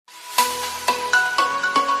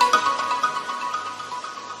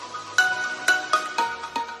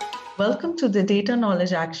Welcome to the Data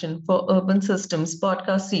Knowledge Action for Urban Systems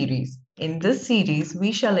podcast series. In this series,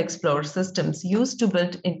 we shall explore systems used to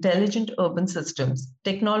build intelligent urban systems,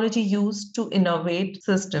 technology used to innovate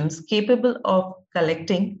systems capable of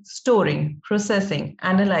collecting, storing, processing,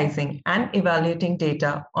 analyzing, and evaluating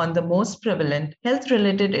data on the most prevalent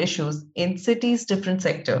health-related issues in cities' different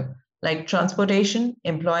sectors like transportation,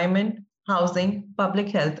 employment, housing, public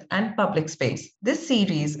health, and public space. This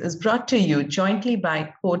series is brought to you jointly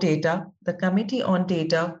by CoData, the Committee on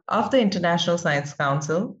Data of the International Science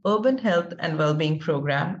Council, Urban Health and Wellbeing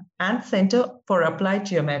Program, and Center for Applied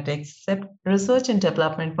Geomatics, CEP Research and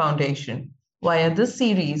Development Foundation. Via this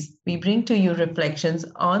series, we bring to you reflections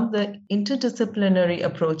on the interdisciplinary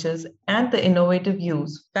approaches and the innovative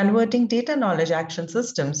use, converting data knowledge action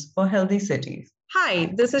systems for healthy cities.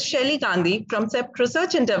 Hi, this is Shelly Gandhi from CEP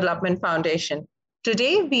Research and Development Foundation.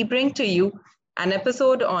 Today, we bring to you an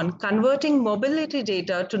episode on converting mobility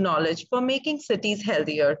data to knowledge for making cities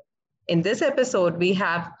healthier. In this episode, we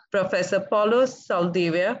have Professor Paulo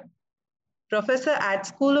Saldivia, Professor at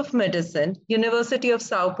School of Medicine, University of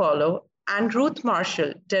Sao Paulo, and Ruth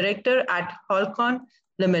Marshall, Director at Holcon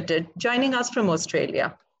Limited, joining us from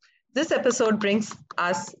Australia. This episode brings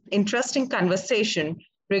us interesting conversation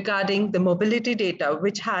regarding the mobility data,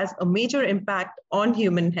 which has a major impact on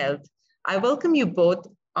human health. I welcome you both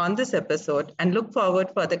on this episode and look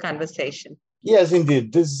forward for the conversation. Yes,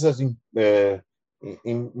 indeed. This is a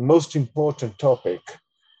most important topic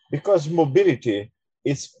because mobility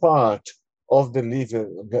is part of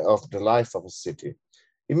the life of a city.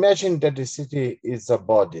 Imagine that the city is a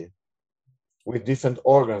body with different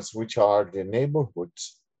organs, which are the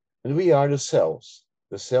neighborhoods, and we are the cells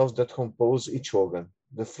that compose each organ.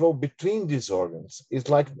 The flow between these organs is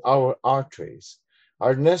like our arteries,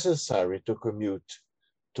 are necessary to commute,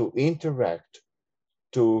 to interact,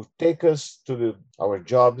 to take us to our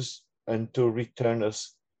jobs and to return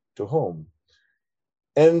us to home.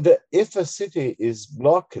 And if a city is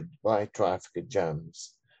blocked by traffic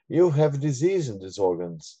jams, you have disease in these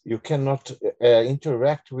organs. You cannot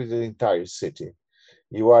interact with the entire city.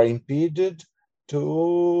 You are impeded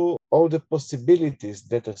to all the possibilities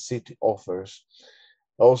that a city offers.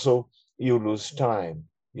 Also, you lose time,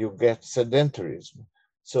 you get sedentarism.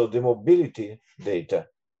 So the mobility data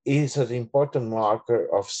is an important marker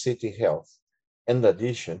of city health. In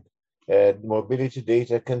addition, mobility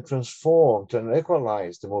data can transform, to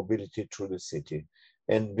equalize the mobility through the city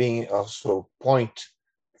and being also point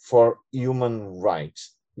for human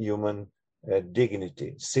rights, human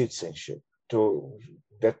dignity, citizenship,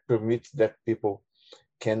 that permits that people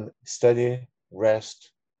can study,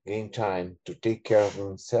 rest, gain time to take care of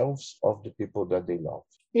themselves, of the people that they love.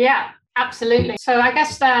 Yeah, absolutely. So I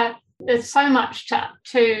guess there's so much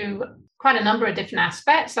to quite a number of different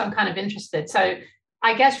aspects. So I'm kind of interested. So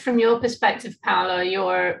I guess from your perspective, Paolo,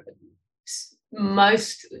 you're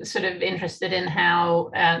most sort of interested in how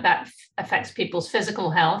that affects people's physical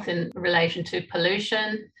health in relation to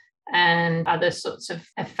pollution and other sorts of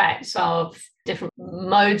effects of different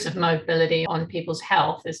modes of mobility on people's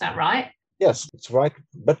health. Is that right? Yes, it's right.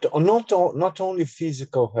 But not only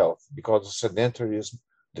physical health, because of sedentarism,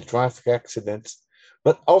 the traffic accidents,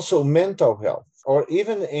 but also mental health, or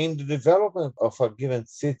even in the development of a given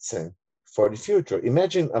citizen for the future.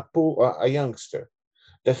 Imagine a youngster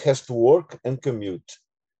that has to work and commute,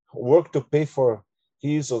 work to pay for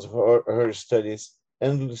his or her studies,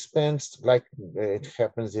 and spends, like it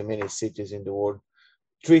happens in many cities in the world,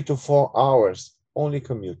 3 to 4 hours only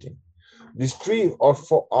commuting. These 3 or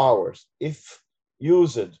 4 hours, if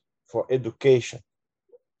used for education,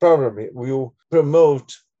 probably will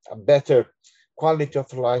promote a better quality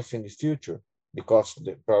of life in the future, because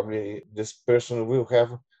probably this person will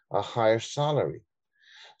have a higher salary.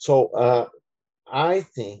 So I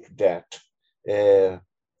think that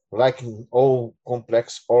like in all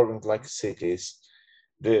complex organs like cities,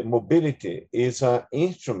 the mobility is an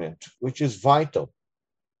instrument which is vital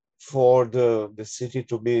for the city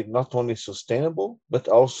to be not only sustainable, but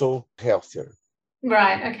also healthier.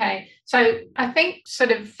 Right. Okay. So I think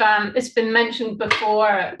sort of it's been mentioned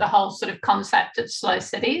before, the whole sort of concept of slow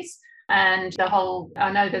cities and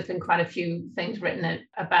I know there's been quite a few things written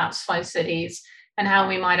about slow cities and how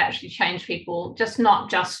we might actually change people,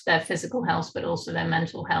 not just their physical health, but also their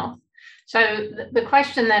mental health. So the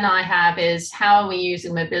question then I have is, how are we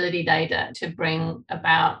using mobility data to bring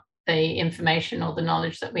about the information or the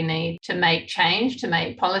knowledge that we need to make change, to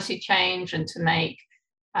make policy change, and to make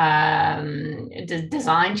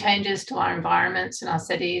design changes to our environments and our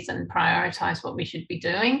cities and prioritize what we should be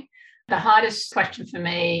doing? The hardest question for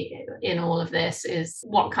me in all of this is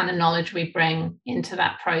what kind of knowledge we bring into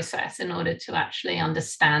that process in order to actually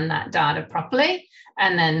understand that data properly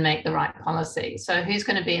and then make the right policy. So who's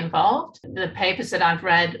going to be involved? The papers that I've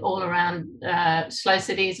read all around slow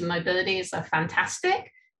cities and mobilities are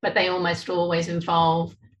fantastic, but they almost always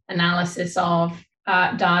involve analysis of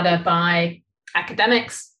data by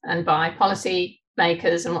academics and by policy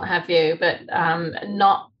makers and what have you, but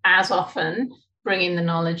not as often bringing the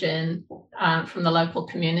knowledge in from the local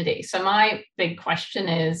community. So my big question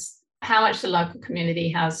is how much the local community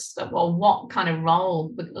has, or what kind of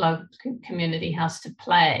role the local community has to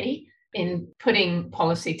play in putting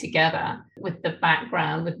policy together with the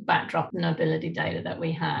background, with the backdrop of mobility data that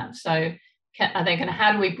we have. So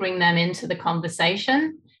how do we bring them into the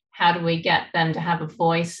conversation? How do we get them to have a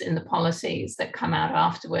voice in the policies that come out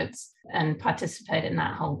afterwards and participate in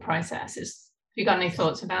that whole process? Have you got any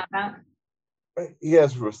thoughts about that?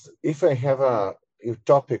 Yes, Ruth. If I have a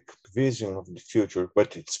utopic vision of the future,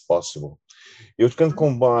 but it's possible, you can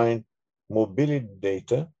combine mobility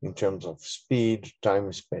data in terms of speed,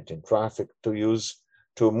 time spent in traffic to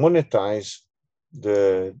monetize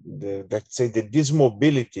the let's say the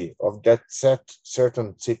dismobility of that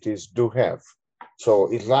certain cities do have.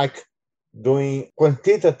 So it's like doing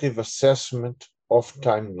quantitative assessment of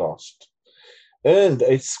time lost. And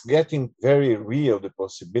it's getting very real, the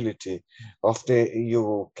possibility of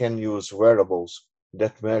you can use wearables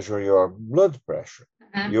that measure your blood pressure,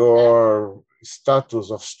 your status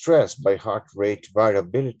of stress by heart rate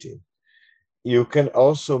variability. You can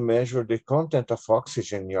also measure the content of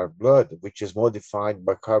oxygen in your blood, which is modified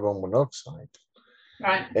by carbon monoxide.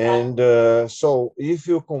 Right. And so if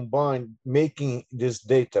you combine making this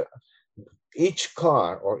data, each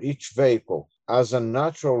car or each vehicle as a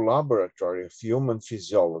natural laboratory of human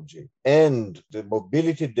physiology, and the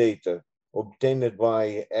mobility data obtained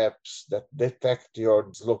by apps that detect your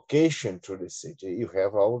location through the city, you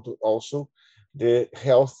have also the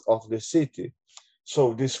health of the city.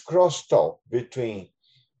 So this crosstalk between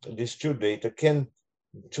these two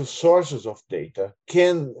two sources of data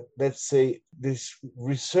can, let's say, this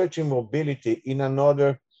research in mobility in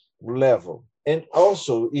another level. And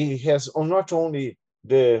also it has not only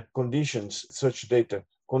the conditions, such data,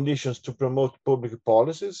 conditions to promote public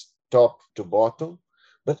policies, top to bottom,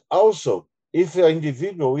 but also if an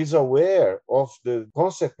individual is aware of the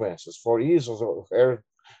consequences for his or her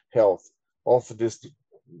health of this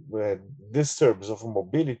disturbance of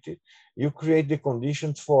mobility, you create the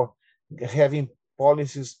conditions for having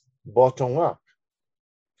policies bottom up.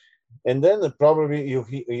 And then probably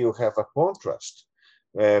you have a contrast,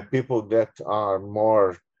 people that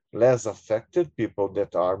are less affected, people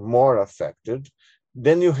that are more affected.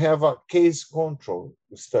 Then you have a case control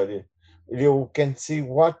study. You can see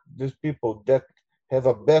what the people that have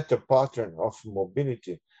a better pattern of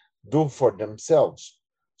mobility do for themselves.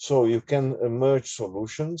 So you can emerge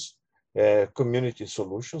solutions, community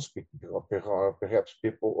solutions, perhaps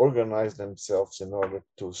people organize themselves in order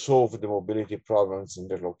to solve the mobility problems in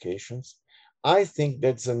their locations. I think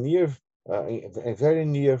that's a very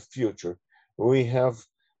near future. We have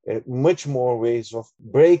much more ways of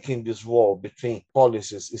breaking this wall between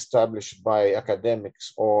policies established by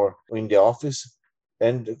academics or in the office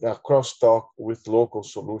and a crosstalk with local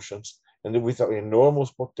solutions and with an enormous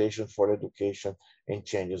potential for education and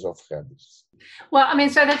changes of habits. Well, I mean,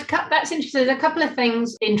 so that's interesting. There's a couple of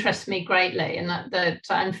things interest me greatly, and that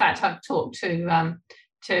in fact I've talked to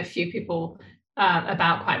a few people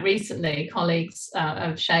about quite recently, colleagues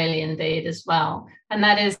of Shaylee indeed as well. And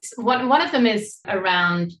that is, one of them is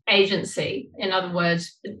around agency. In other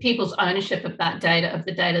words, people's ownership of that data, of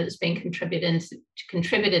the data that's being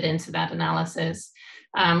contributed into that analysis.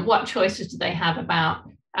 What choices do they have about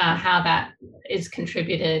how that is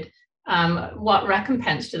contributed? What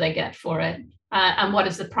recompense do they get for it? And what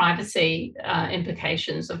is the privacy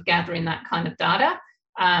implications of gathering that kind of data?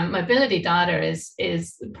 Mobility data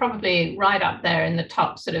is probably right up there in the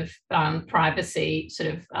top sort of privacy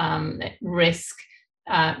sort of risk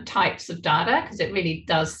types of data, because it really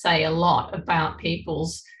does say a lot about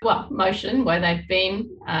people's motion, where they've been,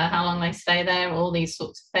 how long they stay there, all these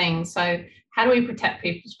sorts of things. So how do we protect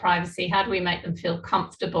people's privacy? How do we make them feel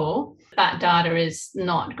comfortable that data is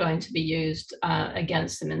not going to be used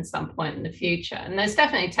against them in some point in the future? And there's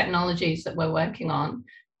definitely technologies that we're working on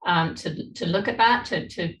to look at that,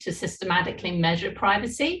 to systematically measure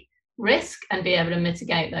privacy risk and be able to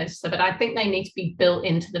mitigate those. So, but I think they need to be built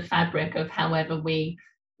into the fabric of however we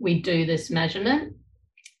do this measurement.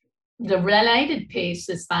 The related piece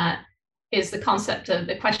is the concept of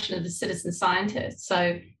the question of the citizen scientist.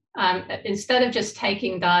 So instead of just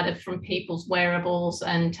taking data from people's wearables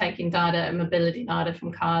and taking data, mobility data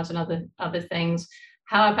from cars and other things,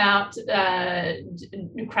 how about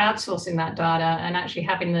crowdsourcing that data and actually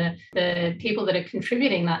having the people that are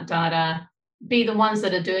contributing that data be the ones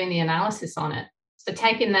that are doing the analysis on it? So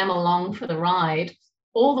taking them along for the ride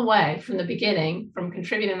all the way from the beginning, from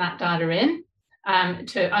contributing that data in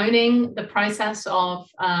to owning the process of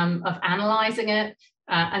analyzing it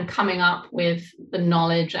and coming up with the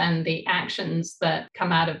knowledge and the actions that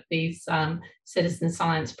come out of these citizen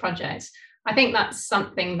science projects. I think that's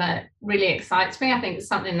something that really excites me. I think it's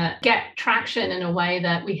something that gets traction in a way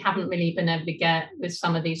that we haven't really been able to get with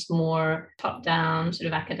some of these more top-down, sort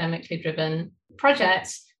of academically driven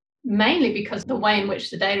projects, mainly because the way in which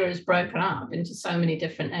the data is broken up into so many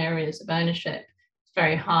different areas of ownership. It's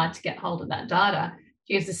very hard to get hold of that data. If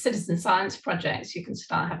you use the citizen science projects, you can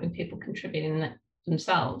start having people contributing it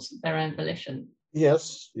themselves, their own volition.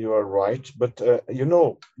 Yes, you are right. But,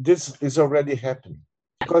 this is already happening.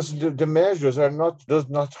 Because the measures does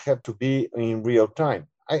not have to be in real time.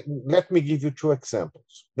 Let me give you two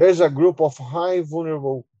examples. There's a group of high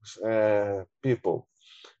vulnerable people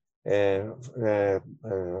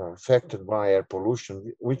affected by air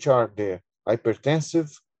pollution, which are the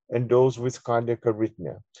hypertensive and those with cardiac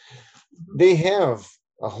arrhythmia. They have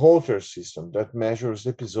a Holter system that measures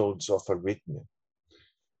episodes of arrhythmia.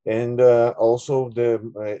 And also they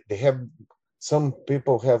have some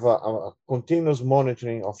people have a continuous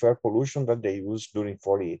monitoring of air pollution that they use during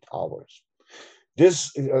 48 hours.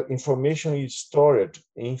 This information is stored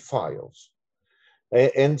in files.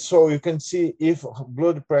 And so you can see if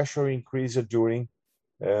blood pressure increases during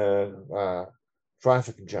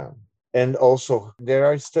traffic jam. And also there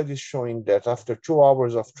are studies showing that after 2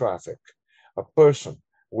 hours of traffic, a person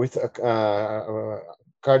with a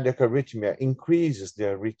cardiac arrhythmia increases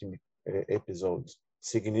their arrhythmic episodes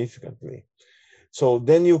significantly. So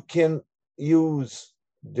then you can use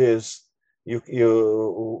this. You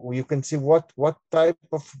can see what type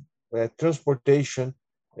of transportation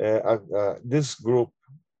this group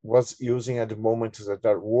was using at the moment that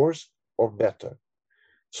are worse or better.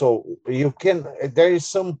 So you can. There is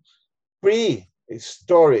some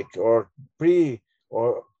prehistoric or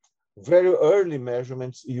very early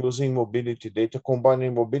measurements using mobility data,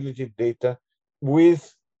 combining mobility data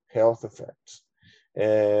with health effects.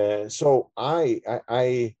 So I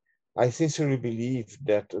sincerely believe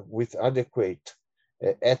that with adequate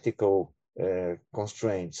ethical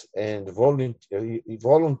constraints and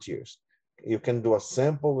volunteers, you can do a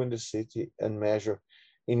sample in the city and measure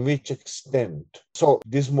in which extent. So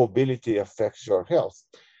this mobility affects your health.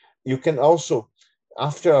 You can also,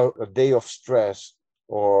 after a day of stress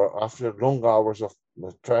or after long hours of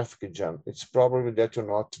traffic jam, it's probably that you're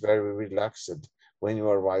not very relaxed when you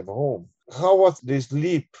arrive home. How was the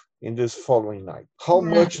sleep in this following night? How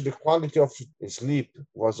much the quality of sleep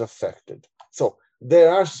was affected? So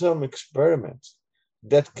there are some experiments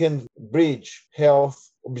that can bridge health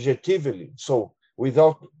objectively, so with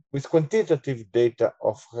quantitative data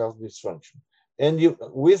of health dysfunction. And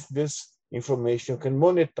with this information, you can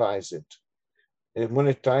monetize it,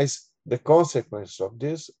 monetize the consequences of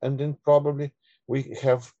this, and then probably we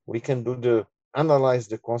can analyze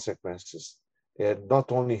the consequences.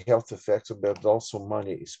 Not only health effects, but also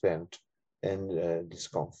money spent and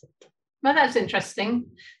discomfort. Well, that's interesting.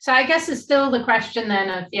 So I guess it's still the question then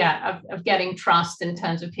of getting trust in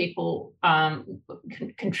terms of people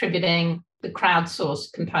contributing the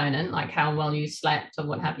crowdsourced component, like how well you slept or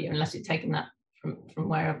what have you, unless you're taking that from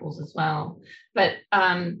wearables as well. But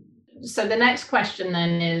so the next question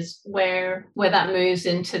then is where that moves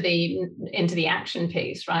into the action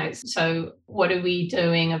piece, right? So what are we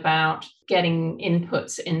doing about getting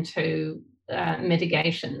inputs into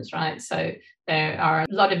mitigations, right? So there are a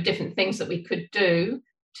lot of different things that we could do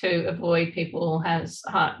to avoid people has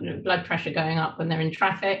blood pressure going up when they're in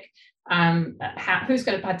traffic. Who's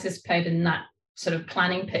going to participate in that sort of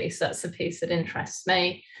planning piece? That's the piece that interests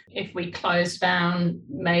me. If we close down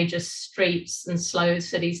major streets and slow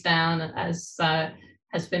cities down, as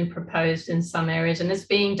has been proposed in some areas and is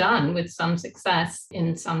being done with some success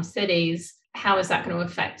in some cities, how is that going to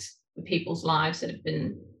affect the people's lives that have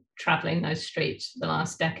been traveling those streets for the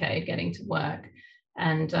last decade, getting to work?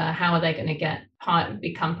 And how are they going to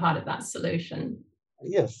become part of that solution?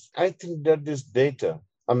 Yes, I think that this data,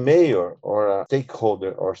 a mayor or a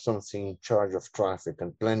stakeholder or something in charge of traffic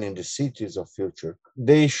and planning the cities of future,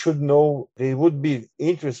 they should know, they would be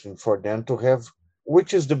interesting for them to have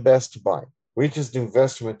which is the best buy, which is the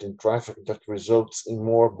investment in traffic that results in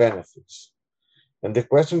more benefits. And the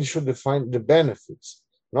question should define the benefits,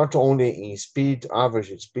 not only in speed,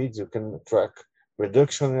 average speeds, you can track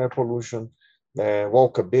reduction in air pollution,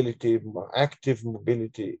 walkability, active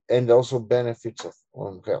mobility, and also benefits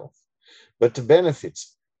on health. But the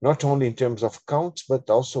benefits, not only in terms of counts, but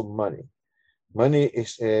also money. Money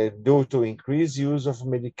is due to increased use of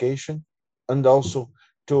medication and also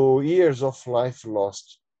to years of life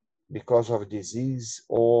lost because of disease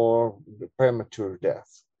or premature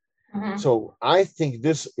death. Mm-hmm. So I think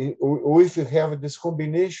this, if you have this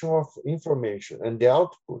combination of information and the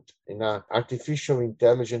output in an artificial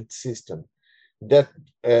intelligence system, that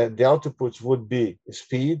the outputs would be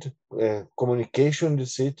speed, communication in the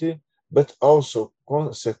city, but also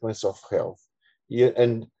consequence of health.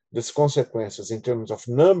 And these consequences in terms of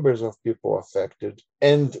numbers of people affected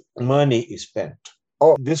and money is spent.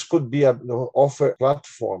 Or this could be an offer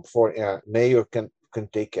platform for mayor can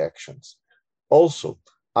take actions. Also,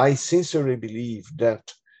 I sincerely believe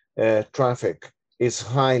that traffic is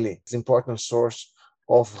highly important source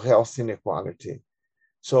of health inequality.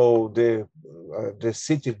 So the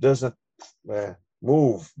city doesn't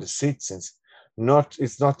move the citizens.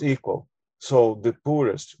 It's not equal. So the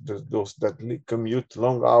poorest, those that commute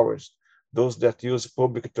long hours, those that use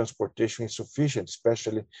public transportation insufficient,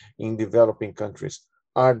 especially in developing countries,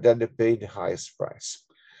 are that they pay the highest price.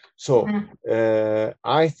 So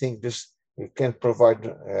I think this can provide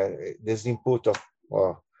this input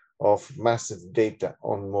of massive data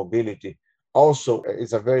on mobility. Also,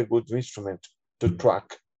 is a very good instrument to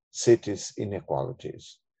track cities'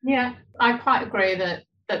 inequalities. Yeah, I quite agree that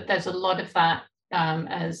there's a lot of that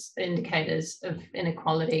as indicators of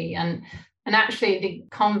inequality, and actually the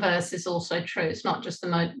converse is also true. It's not just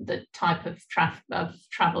the type of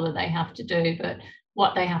travel that they have to do, but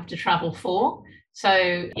what they have to travel for.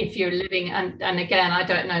 So if you're living, and again, I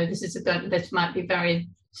don't know, this might be very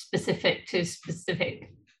specific to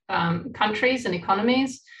specific countries and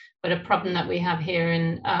economies, but a problem that we have here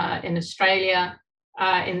in Australia,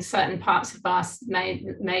 in certain parts of our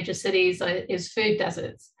major cities, is food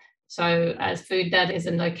deserts. So as food desert is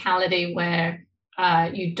a locality where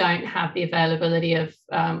you don't have the availability of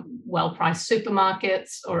well-priced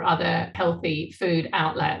supermarkets or other healthy food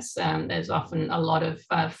outlets. There's often a lot of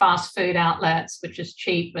fast food outlets, which is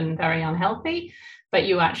cheap and very unhealthy, but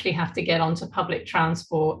you actually have to get onto public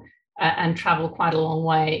transport and travel quite a long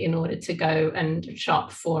way in order to go and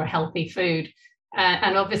shop for healthy food.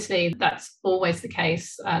 And obviously that's always the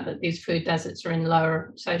case, that these food deserts are in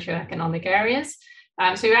lower socioeconomic areas.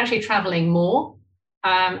 So you're actually traveling more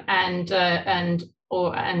and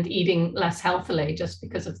eating less healthily just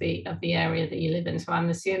because of the area that you live in. So I'm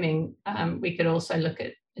assuming we could also look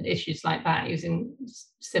at issues like that using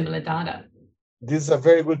similar data. This is a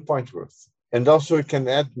very good point, Ruth. And also we can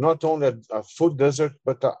add not only a food desert,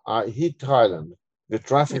 but a heat island. The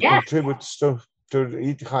traffic contributes to the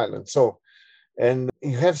heat island. So, and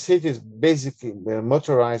you have cities basically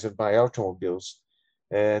motorized by automobiles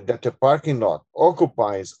that the parking lot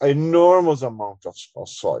occupies an enormous amount of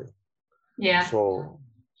soil. Yeah. So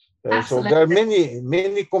there are many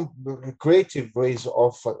creative ways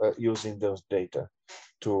of using those data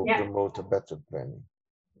to promote a better planning.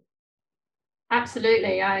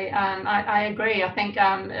 Absolutely, I agree. I think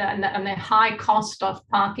and the high cost of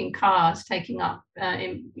parking cars taking up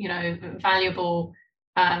valuable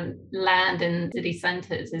land in city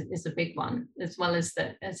centres is a big one, as well as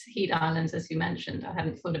heat islands, as you mentioned. I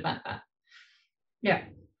hadn't thought about that. Yeah.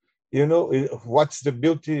 You know, what's the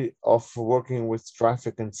beauty of working with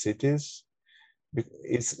traffic in cities?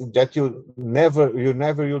 It's that you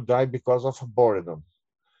never die because of boredom.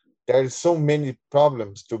 There are so many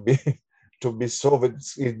problems to be solved.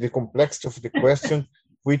 It's the complexity of the question,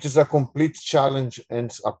 which is a complete challenge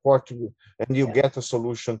and you get a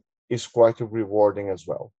solution, is quite rewarding as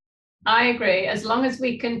well. I agree. As long as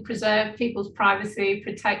we can preserve people's privacy,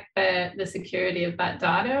 protect the security of that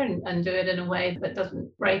data, and do it in a way that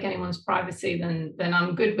doesn't break anyone's privacy, then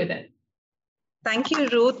I'm good with it. Thank you,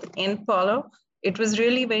 Ruth and Paulo. It was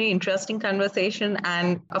really very interesting conversation.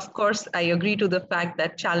 And of course, I agree to the fact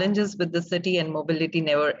that challenges with the city and mobility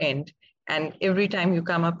never end. And every time you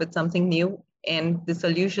come up with something new, and the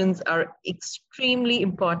solutions are extremely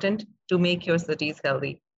important to make your cities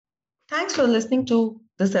healthy. Thanks for listening to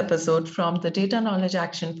this episode from the Data Knowledge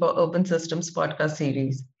Action for Urban Systems podcast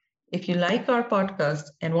series. If you like our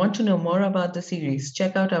podcast and want to know more about the series,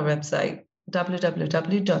 check out our website,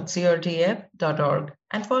 www.crdf.org,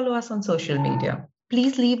 and follow us on social media.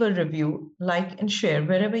 Please leave a review, like, and share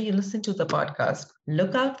wherever you listen to the podcast.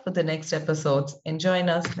 Look out for the next episodes and join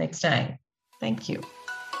us next time. Thank you.